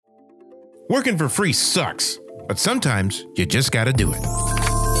Working for free sucks, but sometimes you just gotta do it.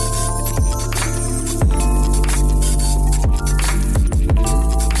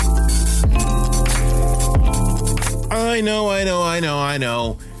 I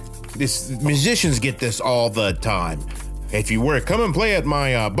know. Musicians get this all the time. If you were to come and play at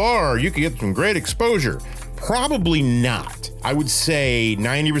my bar, you could get some great exposure. Probably not. I would say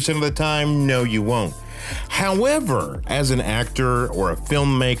 90% of the time, no, you won't. However, as an actor or a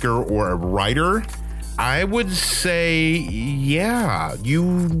filmmaker or a writer, I would say, yeah,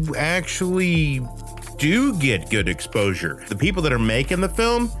 you actually do get good exposure. The people that are making the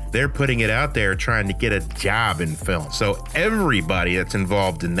film, they're putting it out there trying to get a job in film. So everybody that's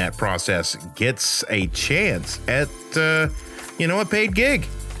involved in that process gets a chance at, a paid gig.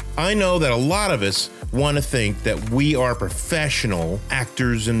 I know that a lot of us want to think that we are professional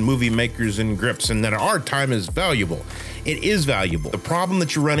actors and movie makers and grips and that our time is valuable. It is valuable. The problem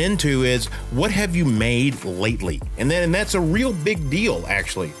that you run into is, what have you made lately? And that's a real big deal,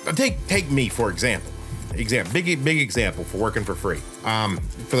 actually. Take me, for example. Big example for working for free.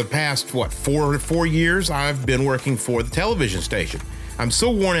 For the past, 4 years, I've been working for the television station. I'm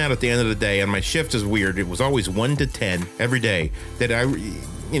so worn out at the end of the day, and my shift is weird. It was always 1 to 10 every day that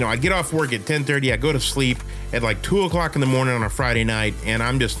I'd get off work at 10:30. I go to sleep at like 2 o'clock in the morning on a Friday night, and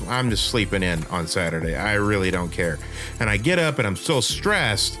I'm just sleeping in on Saturday. I really don't care. And I get up and I'm so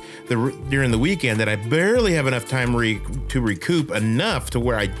stressed during the weekend that I barely have enough time to recoup enough to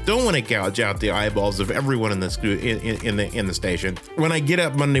where I don't want to gouge out the eyeballs of everyone in the station. When I get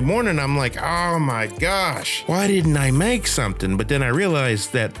up Monday morning, I'm like, oh my gosh, why didn't I make something? But then I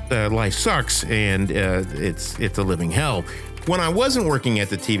realized that life sucks and it's a living hell. When I wasn't working at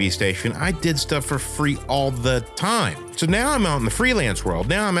the TV station, I did stuff for free all the time. So now I'm out in the freelance world.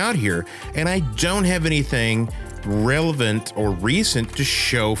 Now I'm out here and I don't have anything relevant or recent to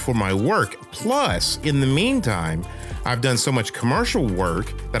show for my work. Plus, in the meantime, I've done so much commercial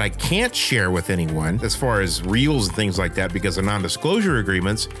work that I can't share with anyone as far as reels and things like that because of non-disclosure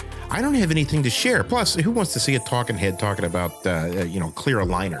agreements. I don't have anything to share. Plus, who wants to see a talking head talking about clear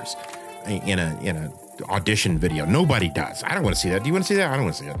aligners in a audition video? Nobody does. I don't want to see that. Do you want to see that? I don't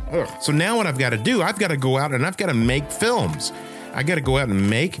want to see it. Ugh. So now what I've got to do, I've got to go out and I've got to make films. I got to go out and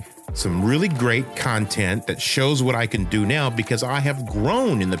make some really great content that shows what I can do now because I have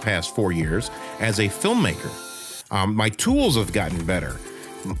grown in the past 4 years as a filmmaker. My tools have gotten better.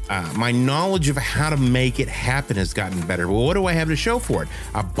 My knowledge of how to make it happen has gotten better. Well, what do I have to show for it?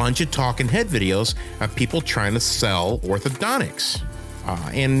 A bunch of talking head videos of people trying to sell orthodontics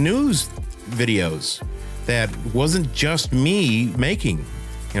and news videos that wasn't just me making.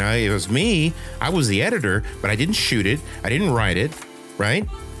 It was me. I was the editor, but I didn't shoot it. I didn't write it, right?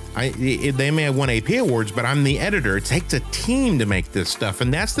 They may have won AP awards, but I'm the editor. It takes a team to make this stuff,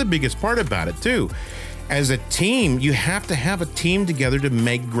 and that's the biggest part about it too. As a team, you have to have a team together to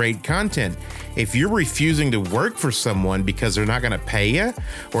make great content. If you're refusing to work for someone because they're not going to pay you,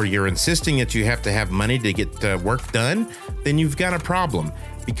 or you're insisting that you have to have money to get work done, then you've got a problem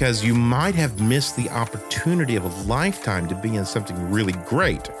because you might have missed the opportunity of a lifetime to be in something really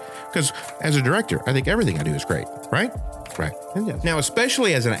great. Because as a director, I think everything I do is great, right? Right. Now,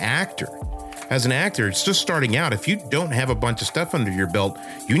 especially as an actor, it's just starting out. If you don't have a bunch of stuff under your belt,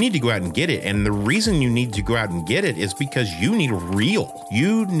 you need to go out and get it. And the reason you need to go out and get it is because you need a reel.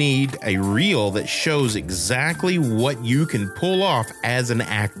 You need a reel that shows exactly what you can pull off as an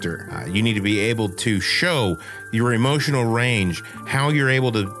actor. You need to be able to show your emotional range, how you're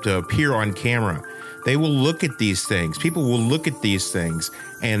able to appear on camera. They will look at these things. People will look at these things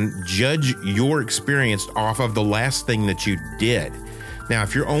and judge your experience off of the last thing that you did. Now,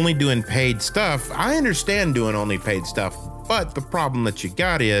 if you're only doing paid stuff, I understand doing only paid stuff, but the problem that you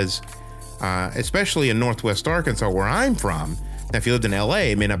got is, especially in Northwest Arkansas, where I'm from. Now, if you lived in LA,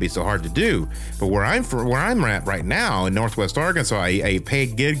 it may not be so hard to do, but where I'm at right now in Northwest Arkansas, a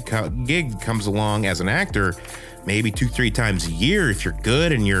paid gig comes along as an actor maybe 2-3 times a year if you're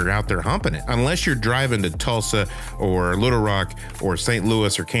good and you're out there humping it. Unless you're driving to Tulsa or Little Rock or St.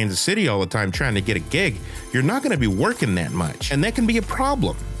 Louis or Kansas City all the time trying to get a gig, you're not going to be working that much. And that can be a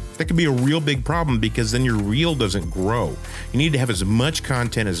problem. That could be a real big problem because then your reel doesn't grow. You need to have as much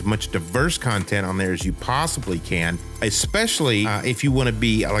content, as much diverse content on there as you possibly can, especially if you want to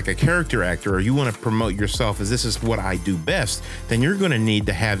be like a character actor or you want to promote yourself as this is what I do best, then you're going to need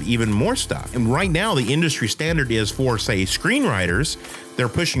to have even more stuff. And right now, the industry standard is for, say, screenwriters. They're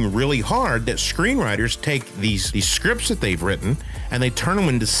pushing really hard that screenwriters take these scripts that they've written and they turn them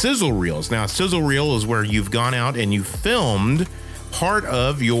into sizzle reels. Now, a sizzle reel is where you've gone out and you filmed part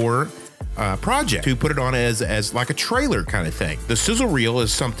of your project to put it on as like a trailer kind of thing. The sizzle reel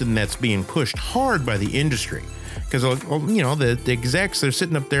is something that's being pushed hard by the industry. Because, the execs, they're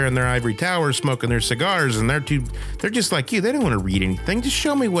sitting up there in their ivory towers smoking their cigars, and they're just like you. They don't want to read anything. Just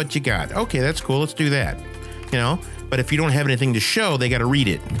show me what you got. Okay, that's cool. Let's do that. But if you don't have anything to show, they got to read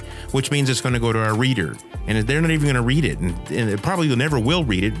it, which means it's going to go to our reader. And they're not even going to read it. And it probably never will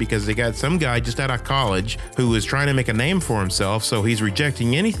read it because they got some guy just out of college who is trying to make a name for himself. So he's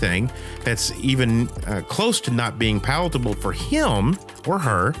rejecting anything that's even close to not being palatable for him or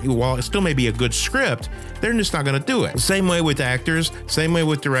her. While it still may be a good script, they're just not going to do it. Same way with actors, same way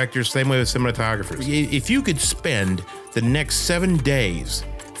with directors, same way with cinematographers. If you could spend the next 7 days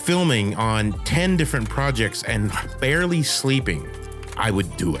filming on 10 different projects and barely sleeping, I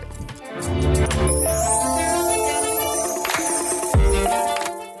would do it.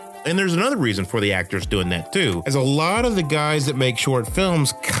 And there's another reason for the actors doing that too, as a lot of the guys that make short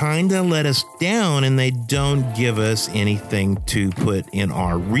films kind of let us down and they don't give us anything to put in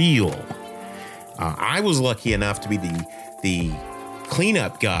our reel. I was lucky enough to be the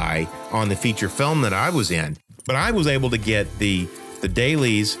cleanup guy on the feature film that I was in, but I was able to get the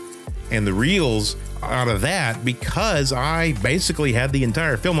dailies and the reels out of that because I basically had the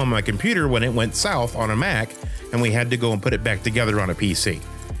entire film on my computer when it went south on a Mac, and we had to go and put it back together on a PC.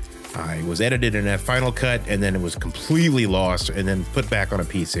 I was edited in that Final Cut, and then it was completely lost and then put back on a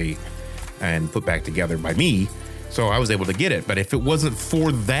PC and put back together by me. So I was able to get it. But if it wasn't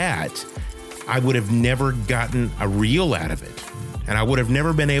for that, I would have never gotten a reel out of it. And I would have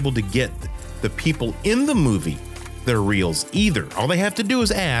never been able to get the people in the movie their reels either. All they have to do is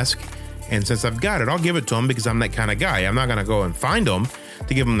ask. And since I've got it, I'll give it to them because I'm that kind of guy. I'm not going to go and find them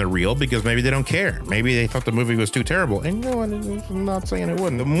to give them the reel because maybe they don't care. Maybe they thought the movie was too terrible. And I'm not saying it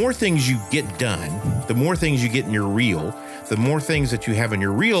wouldn't. The more things you get done, the more things you get in your reel, the more things that you have in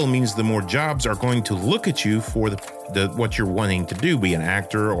your reel means the more jobs are going to look at you for the what you're wanting to do, be an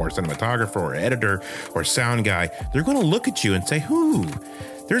actor or cinematographer or editor or sound guy. They're going to look at you and say,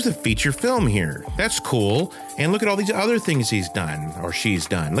 there's a feature film here. That's cool. And look at all these other things he's done or she's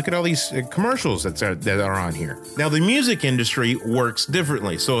done. Look at all these commercials that are on here. Now, the music industry works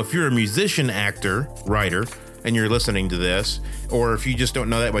differently. So if you're a musician, actor, writer, and you're listening to this, or if you just don't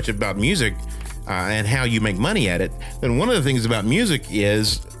know that much about music and how you make money at it, then one of the things about music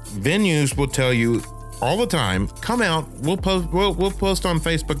is venues will tell you all the time, come out, we'll post on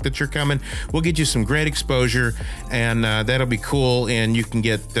Facebook that you're coming, we'll get you some great exposure, and that'll be cool, and you can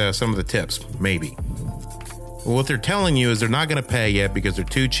get some of the tips, maybe. Well, what they're telling you is they're not going to pay you because they're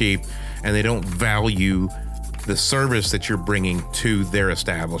too cheap, and they don't value the service that you're bringing to their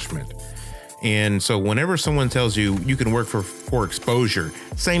establishment. And so whenever someone tells you you can work for exposure,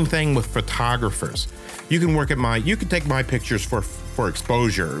 same thing with photographers. You can take my pictures for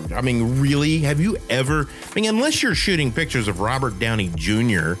exposure. I mean, really? Have you ever, unless you're shooting pictures of Robert Downey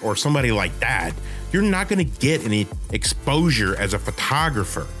Jr. or somebody like that, you're not going to get any exposure as a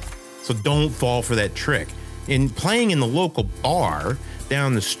photographer. So don't fall for that trick. In playing in the local bar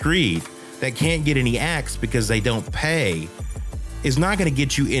down the street that can't get any acts because they don't pay is not going to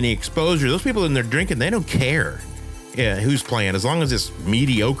get you any exposure. Those people in there drinking, they don't care who's playing, as long as it's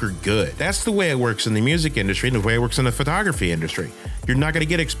mediocre good. That's the way it works in the music industry and the way it works in the photography industry. You're not going to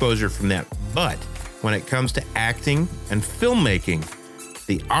get exposure from that. But when it comes to acting and filmmaking,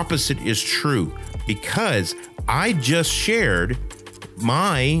 the opposite is true, because I just shared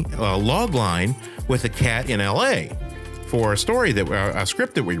my log line with a cat in LA for a story a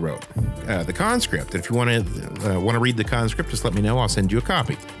script that we wrote, the conscript. If you want to read the conscript, just let me know. I'll send you a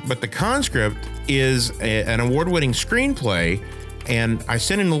copy. But the conscript is an award-winning screenplay, and I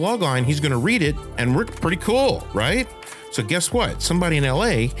sent him the log line. He's going to read it, and we're pretty cool, right? So guess what? Somebody in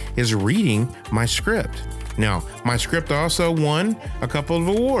LA is reading my script. Now, my script also won a couple of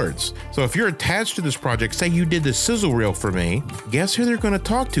awards. So if you're attached to this project, say you did the sizzle reel for me, guess who they're going to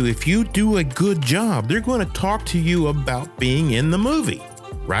talk to? If you do a good job, they're going to talk to you about being in the movie,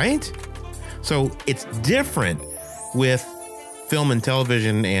 right? So it's different with film and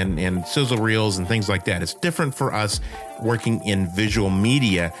television and sizzle reels and things like that. It's different for us working in visual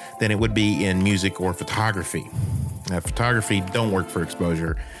media than it would be in music or photography. Photography don't work for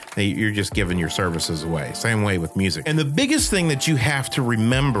exposure. You're just giving your services away. Same way with music. And the biggest thing that you have to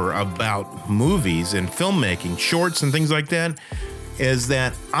remember about movies and filmmaking, shorts and things like that, is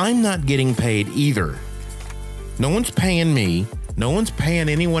that I'm not getting paid either. No one's paying me. No one's paying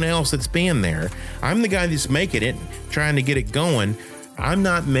anyone else that's being there. I'm the guy that's making it, trying to get it going. I'm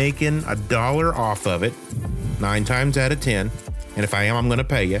not making $1 off of it 9 times out of 10. And if I am, I'm going to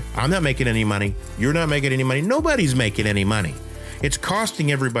pay you. I'm not making any money. You're not making any money. Nobody's making any money. It's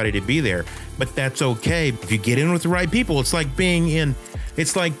costing everybody to be there, but that's okay. If you get in with the right people, it's like being in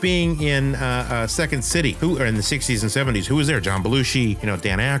Second City, who are in the 60s and 70s. Who was there? John Belushi,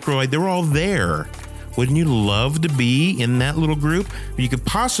 Dan Aykroyd. They were all there. Wouldn't you love to be in that little group? You could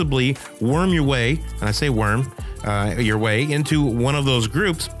possibly worm your way, and I say worm, your way into one of those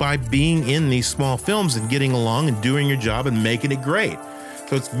groups by being in these small films and getting along and doing your job and making it great.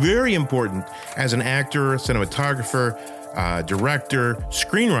 So it's very important as an actor, cinematographer, director,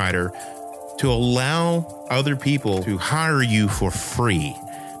 screenwriter to allow other people to hire you for free.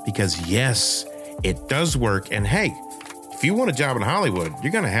 Because yes, it does work. And hey, if you want a job in Hollywood,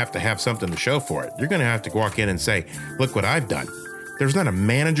 you're going to have something to show for it. You're going to have to walk in and say, look what I've done. There's not a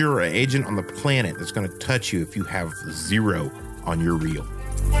manager or agent on the planet that's going to touch you if you have 0 on your reel.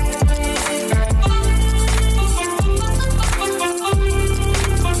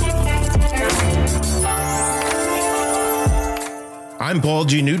 I'm Paul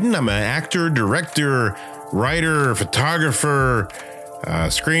G. Newton. I'm an actor, director, writer, photographer,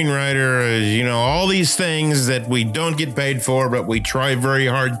 screenwriter, all these things that we don't get paid for, but we try very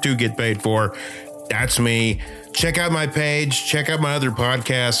hard to get paid for. That's me. Check out my page. Check out my other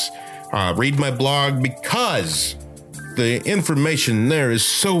podcasts. Read my blog, because the information there is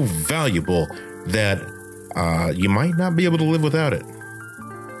so valuable that you might not be able to live without it.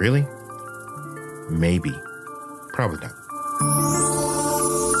 Really? Maybe. Probably not.